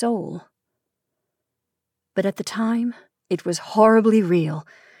into his soul. But at the time, it was horribly real,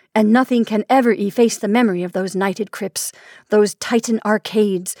 and nothing can ever efface the memory of those nighted crypts, those Titan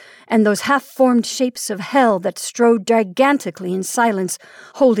arcades, and those half-formed shapes of hell that strode gigantically in silence,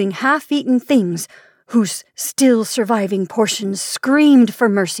 holding half-eaten things whose still surviving portions screamed for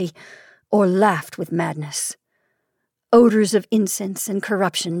mercy or laughed with madness. Odors of incense and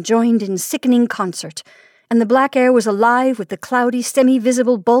corruption joined in sickening concert, and the black air was alive with the cloudy,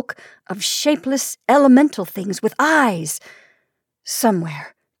 semi-visible bulk of shapeless, elemental things with eyes.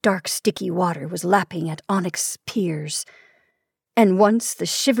 Somewhere, dark, sticky water was lapping at onyx piers, and once the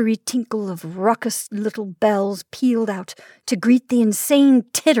shivery tinkle of raucous little bells pealed out to greet the insane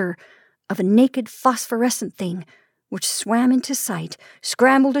titter of a naked phosphorescent thing which swam into sight,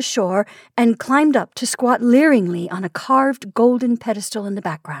 scrambled ashore, and climbed up to squat leeringly on a carved golden pedestal in the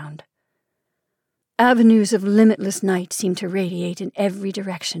background. Avenues of limitless night seemed to radiate in every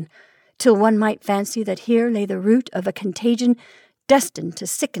direction, till one might fancy that here lay the root of a contagion destined to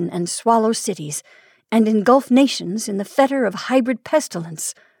sicken and swallow cities, and engulf nations in the fetter of hybrid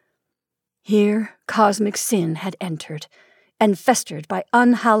pestilence. Here cosmic sin had entered, and festered by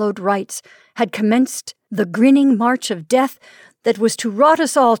unhallowed rites, had commenced the grinning march of death that was to rot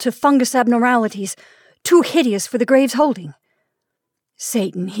us all to fungus abnormalities, too hideous for the grave's holding.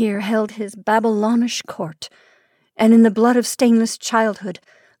 Satan here held his Babylonish court, and in the blood of stainless childhood,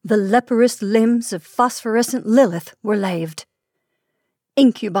 The leprous limbs of phosphorescent Lilith were laved.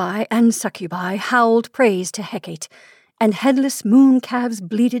 Incubi and succubi howled praise to Hecate, and headless moon calves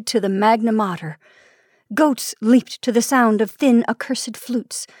bleated to the Magna Mater. Goats leaped to the sound of thin accursed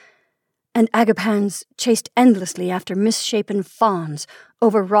flutes, and Agapans chased endlessly after misshapen fawns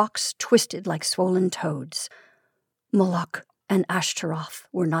over rocks twisted like swollen toads. Moloch and Ashtaroth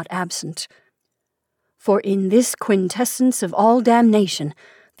were not absent. For in this quintessence of all damnation,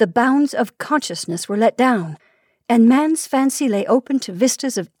 the bounds of consciousness were let down, and man's fancy lay open to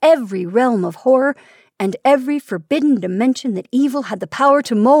vistas of every realm of horror and every forbidden dimension that evil had the power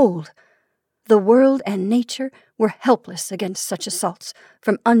to mold. The world and nature were helpless against such assaults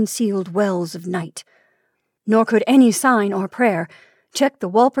from unsealed wells of night. Nor could any sign or prayer check the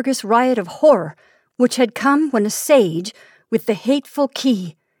Walpurgis riot of horror which had come when a sage, with the hateful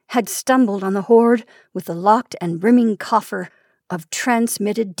key, had stumbled on the hoard with the locked and brimming coffer of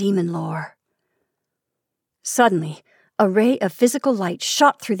transmitted demon lore. Suddenly, a ray of physical light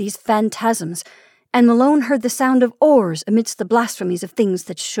shot through these phantasms, and Malone heard the sound of oars amidst the blasphemies of things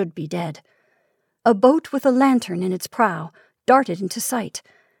that should be dead. A boat with a lantern in its prow darted into sight,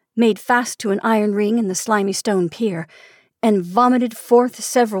 made fast to an iron ring in the slimy stone pier, and vomited forth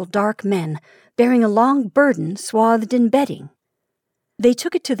several dark men, bearing a long burden swathed in bedding. They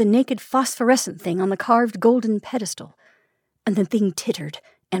took it to the naked phosphorescent thing on the carved golden pedestal, and the thing tittered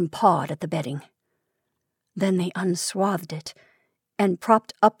and pawed at the bedding. Then they unswathed it, and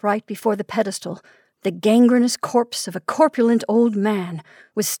propped upright before the pedestal the gangrenous corpse of a corpulent old man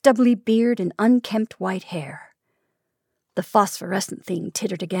with stubbly beard and unkempt white hair. The phosphorescent thing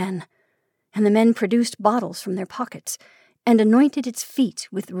tittered again, and the men produced bottles from their pockets and anointed its feet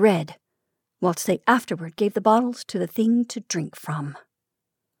with red, whilst they afterward gave the bottles to the thing to drink from.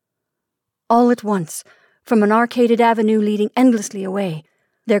 All at once, from an arcaded avenue leading endlessly away,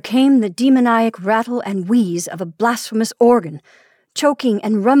 there came the demoniac rattle and wheeze of a blasphemous organ, choking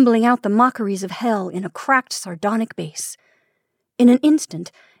and rumbling out the mockeries of hell in a cracked sardonic bass. In an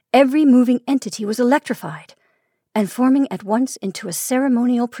instant, every moving entity was electrified, and forming at once into a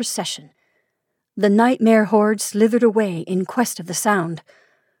ceremonial procession. The nightmare horde slithered away in quest of the sound.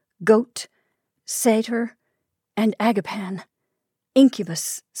 Goat, satyr, and agapan,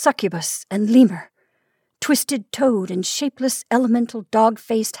 incubus, succubus, and lemur, twisted toad and shapeless elemental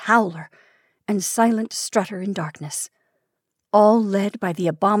dog-faced howler, and silent strutter in darkness, all led by the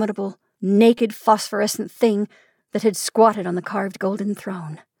abominable, naked phosphorescent thing that had squatted on the carved golden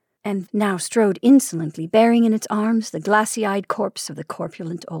throne, and now strode insolently bearing in its arms the glassy-eyed corpse of the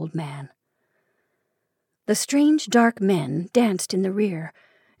corpulent old man. The strange dark men danced in the rear,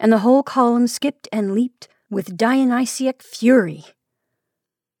 and the whole column skipped and leaped with Dionysiac fury.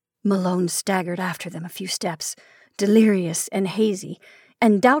 Malone staggered after them a few steps, delirious and hazy,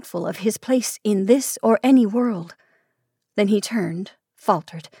 and doubtful of his place in this or any world. Then he turned,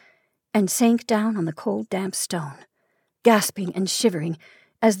 faltered, and sank down on the cold, damp stone, gasping and shivering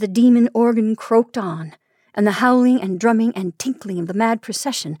as the demon organ croaked on, and the howling and drumming and tinkling of the mad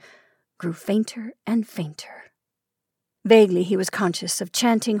procession grew fainter and fainter. Vaguely he was conscious of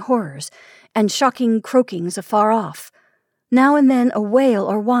chanting horrors and shocking croakings afar off. Now and then a wail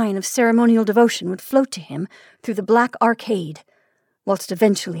or whine of ceremonial devotion would float to him through the black arcade, whilst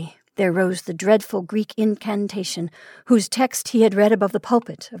eventually there rose the dreadful Greek incantation whose text he had read above the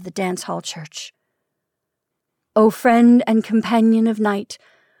pulpit of the dance-hall church. O friend and companion of night,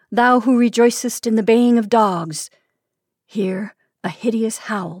 thou who rejoicest in the baying of dogs, here a hideous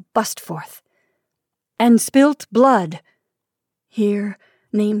howl bust forth, and spilt blood. Here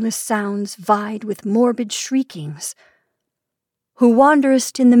nameless sounds vied with morbid shriekings. Who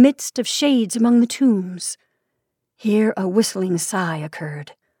wanderest in the midst of shades among the tombs, here a whistling sigh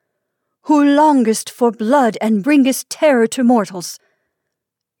occurred. Who longest for blood and bringest terror to mortals,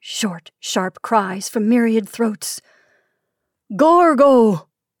 short, sharp cries from myriad throats. Gorgo,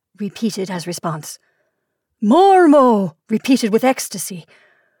 repeated as response. Mormo, repeated with ecstasy.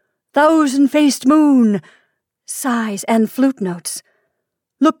 Thousand-faced moon, sighs and flute notes.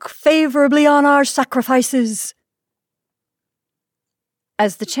 Look favorably on our sacrifices.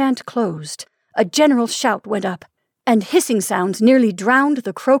 As the chant closed, a general shout went up, and hissing sounds nearly drowned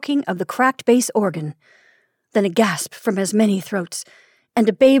the croaking of the cracked bass organ. Then a gasp from as many throats, and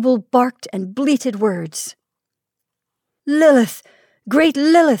a Babel barked and bleated words. Lilith, great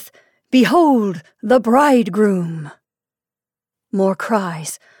Lilith, behold the bridegroom! More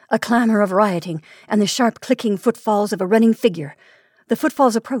cries, a clamor of rioting, and the sharp clicking footfalls of a running figure. The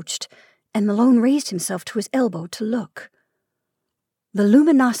footfalls approached, and Malone raised himself to his elbow to look. The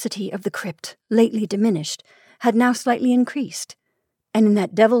luminosity of the crypt, lately diminished, had now slightly increased, and in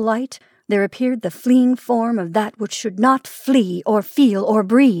that devil light there appeared the fleeing form of that which should not flee or feel or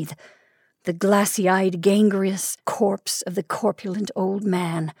breathe, the glassy-eyed, gangrenous corpse of the corpulent old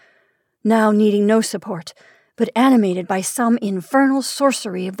man, now needing no support, but animated by some infernal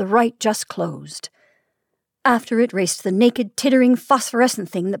sorcery of the rite just closed. After it raced the naked, tittering, phosphorescent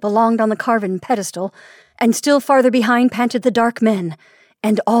thing that belonged on the carven pedestal, and still farther behind panted the dark men,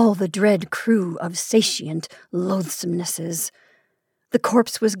 and all the dread crew of satiant loathsomenesses. The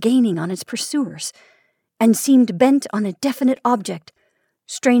corpse was gaining on its pursuers, and seemed bent on a definite object,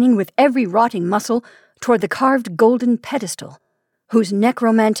 straining with every rotting muscle toward the carved golden pedestal, whose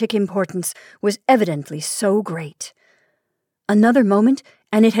necromantic importance was evidently so great. Another moment,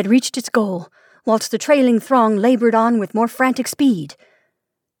 and it had reached its goal, whilst the trailing throng labored on with more frantic speed.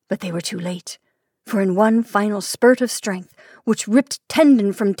 But they were too late, for in one final spurt of strength, which ripped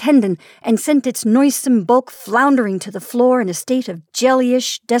tendon from tendon and sent its noisome bulk floundering to the floor in a state of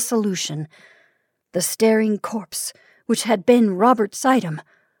jellyish dissolution, the staring corpse, which had been Robert Sidham,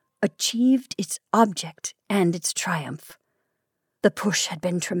 achieved its object and its triumph. The push had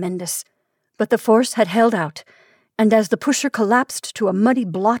been tremendous, but the force had held out, and as the pusher collapsed to a muddy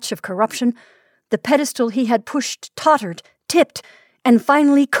blotch of corruption, the pedestal he had pushed tottered, tipped, and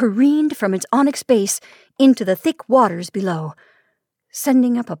finally careened from its onyx base into the thick waters below,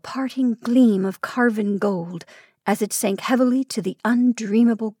 sending up a parting gleam of carven gold as it sank heavily to the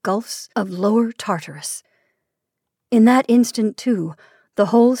undreamable gulfs of lower Tartarus. In that instant, too, the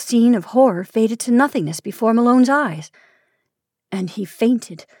whole scene of horror faded to nothingness before Malone's eyes, and he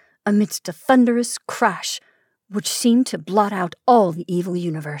fainted amidst a thunderous crash which seemed to blot out all the evil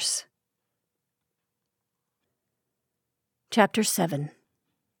universe. Chapter 7.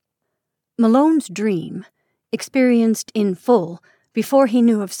 Malone's dream, experienced in full before he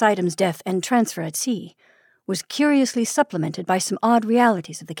knew of Sidham's death and transfer at sea, was curiously supplemented by some odd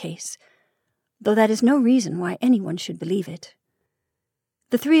realities of the case, though that is no reason why anyone should believe it.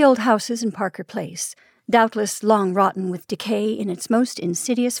 The 3 old houses in Parker Place, doubtless long rotten with decay in its most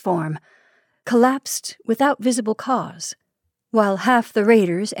insidious form, collapsed without visible cause, while half the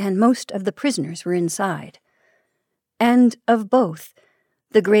raiders and most of the prisoners were inside. And of both,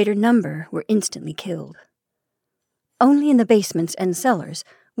 the greater number were instantly killed. Only in the basements and cellars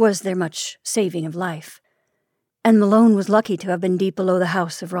was there much saving of life, and Malone was lucky to have been deep below the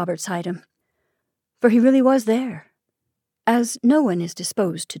house of Robert Sidham, for he really was there, as no one is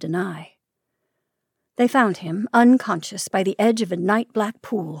disposed to deny. They found him unconscious by the edge of a night-black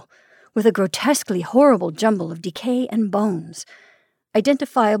pool, with a grotesquely horrible jumble of decay and bones,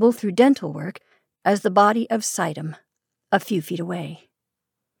 identifiable through dental work as the body of Sidham, a few feet away.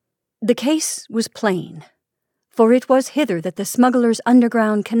 The case was plain, for it was hither that the smugglers'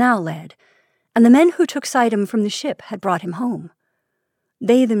 underground canal led, and the men who took Sidham from the ship had brought him home.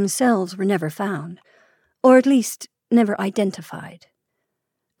 They themselves were never found, or at least never identified.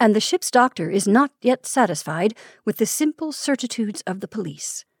 And the ship's doctor is not yet satisfied with the simple certitudes of the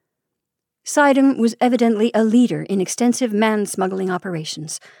police. Sidham was evidently a leader in extensive man-smuggling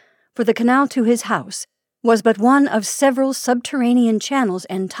operations, for the canal to his house was but one of several subterranean channels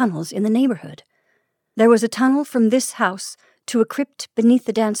and tunnels in the neighborhood. There was a tunnel from this house to a crypt beneath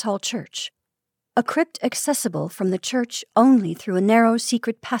the dance hall church, a crypt accessible from the church only through a narrow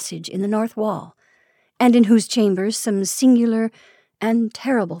secret passage in the north wall, and in whose chambers some singular and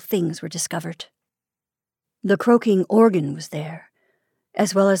terrible things were discovered. The croaking organ was there,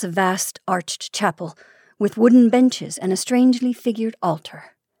 as well as a vast arched chapel with wooden benches and a strangely figured altar.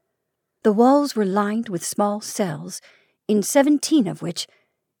 The walls were lined with small cells, in 17 of which,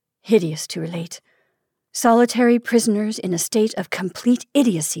 hideous to relate, solitary prisoners in a state of complete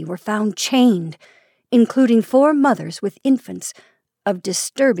idiocy were found chained, including 4 mothers with infants of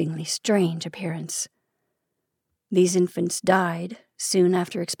disturbingly strange appearance. These infants died soon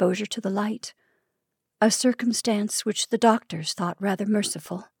after exposure to the light, a circumstance which the doctors thought rather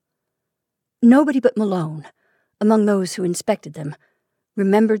merciful. Nobody but Malone, among those who inspected them,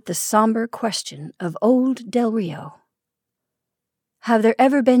 remembered the somber question of old Del Rio. Have there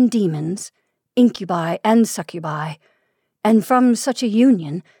ever been demons, incubi and succubi, and from such a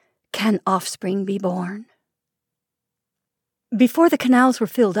union can offspring be born? Before the canals were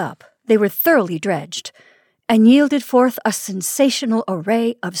filled up, they were thoroughly dredged, and yielded forth a sensational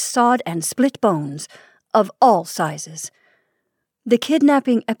array of sawed and split bones of all sizes. The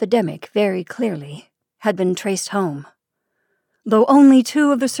kidnapping epidemic, very clearly, had been traced home, though only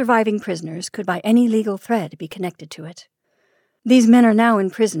 2 of the surviving prisoners could by any legal thread be connected to it. These men are now in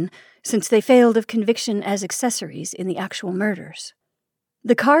prison, since they failed of conviction as accessories in the actual murders.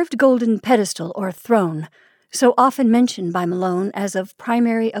 The carved golden pedestal or throne so often mentioned by Malone as of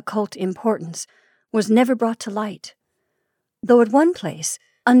primary occult importance, was never brought to light. Though at one place,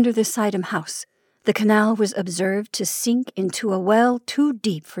 under the Sidham house, the canal was observed to sink into a well too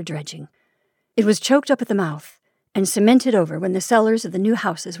deep for dredging. It was choked up at the mouth and cemented over when the cellars of the new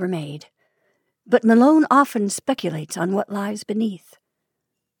houses were made. But Malone often speculates on what lies beneath.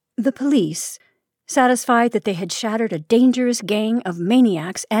 The police, satisfied that they had shattered a dangerous gang of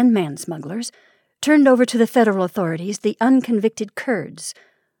maniacs and man-smugglers, turned over to the federal authorities the unconvicted Kurds,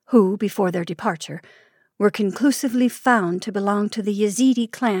 who, before their departure, were conclusively found to belong to the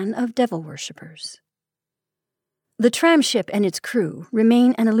Yazidi clan of devil worshippers. The tram ship and its crew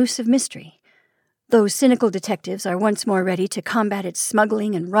remain an elusive mystery. Those cynical detectives are once more ready to combat its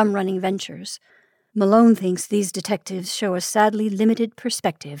smuggling and rum-running ventures. Malone thinks these detectives show a sadly limited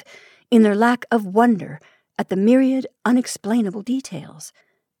perspective in their lack of wonder at the myriad unexplainable details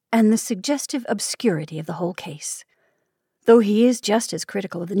and the suggestive obscurity of the whole case. Though he is just as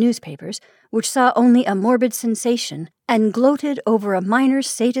critical of the newspapers, which saw only a morbid sensation and gloated over a minor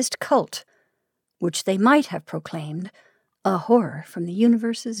sadist cult, which they might have proclaimed a horror from the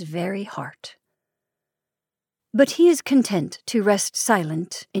universe's very heart. But he is content to rest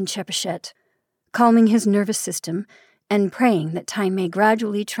silent in Chepachet, calming his nervous system and praying that time may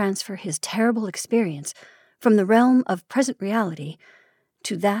gradually transfer his terrible experience from the realm of present reality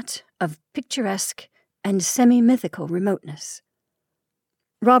to that of picturesque and semi-mythical remoteness.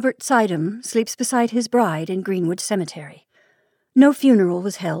 Robert Sidham sleeps beside his bride in Greenwood Cemetery. No funeral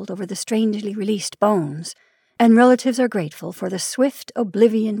was held over the strangely released bones, and relatives are grateful for the swift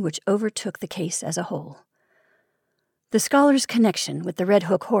oblivion which overtook the case as a whole. The scholar's connection with the Red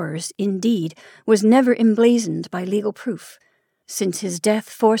Hook horrors, indeed, was never emblazoned by legal proof, since his death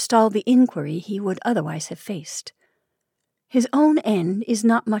forestalled the inquiry he would otherwise have faced. His own end is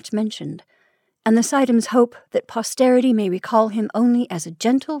not much mentioned, and the Sidhams hope that posterity may recall him only as a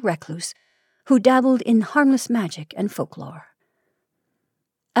gentle recluse who dabbled in harmless magic and folklore.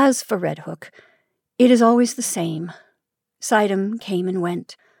 As for Red Hook, it is always the same. Sidham came and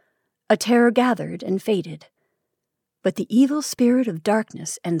went. A terror gathered and faded. But the evil spirit of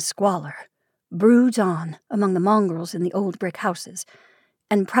darkness and squalor broods on among the mongrels in the old brick houses,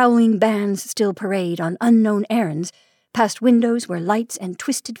 and prowling bands still parade on unknown errands past windows where lights and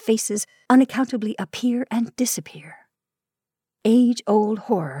twisted faces unaccountably appear and disappear. Age-old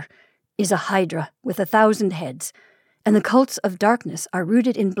horror is a hydra with 1,000 heads, and the cults of darkness are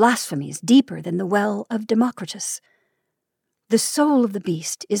rooted in blasphemies deeper than the well of Democritus. The soul of the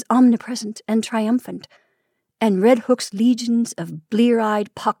beast is omnipresent and triumphant, and Red Hook's legions of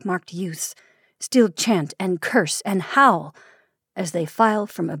blear-eyed, pockmarked youths still chant and curse and howl as they file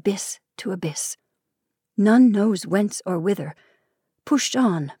from abyss to abyss. None knows whence or whither, pushed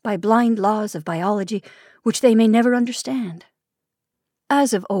on by blind laws of biology which they may never understand.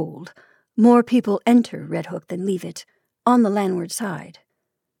 As of old, more people enter Red Hook than leave it, on the landward side,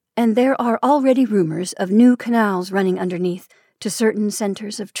 and there are already rumors of new canals running underneath to certain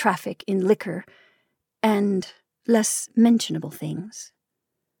centers of traffic in liquor and less mentionable things.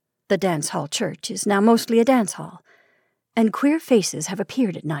 The dance hall church is now mostly a dance hall, and queer faces have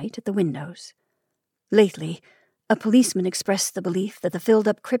appeared at night at the windows. Lately, a policeman expressed the belief that the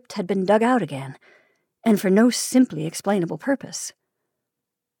filled-up crypt had been dug out again, and for no simply explainable purpose.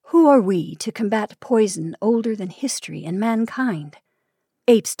 Who are we to combat poison older than history and mankind?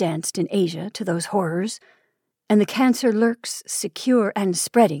 Apes danced in Asia to those horrors, and the cancer lurks, secure and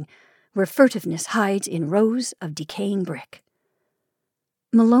spreading, where furtiveness hides in rows of decaying brick.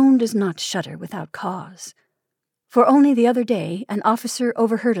 Malone does not shudder without cause, for only the other day an officer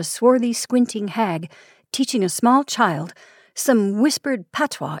overheard a swarthy, squinting hag teaching a small child some whispered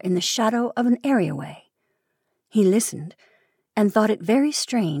patois in the shadow of an areaway. He listened, and thought it very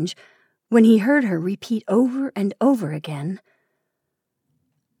strange when he heard her repeat over and over again,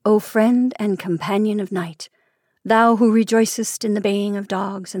 "O friend and companion of night, thou who rejoicest in the baying of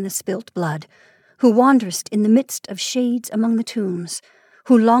dogs and the spilt blood, who wanderest in the midst of shades among the tombs,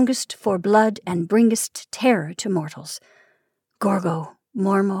 who longest for blood and bringest terror to mortals. Gorgo,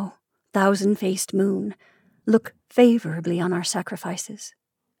 Mormo, thousand-faced moon, look favorably on our sacrifices."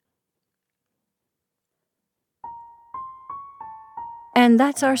 And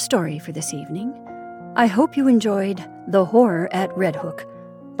that's our story for this evening. I hope you enjoyed The Horror at Red Hook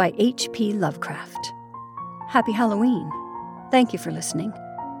by H.P. Lovecraft. Happy Halloween. Thank you for listening.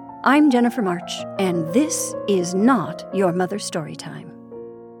 I'm Jennifer March, and this is not Your Mother's Storytime.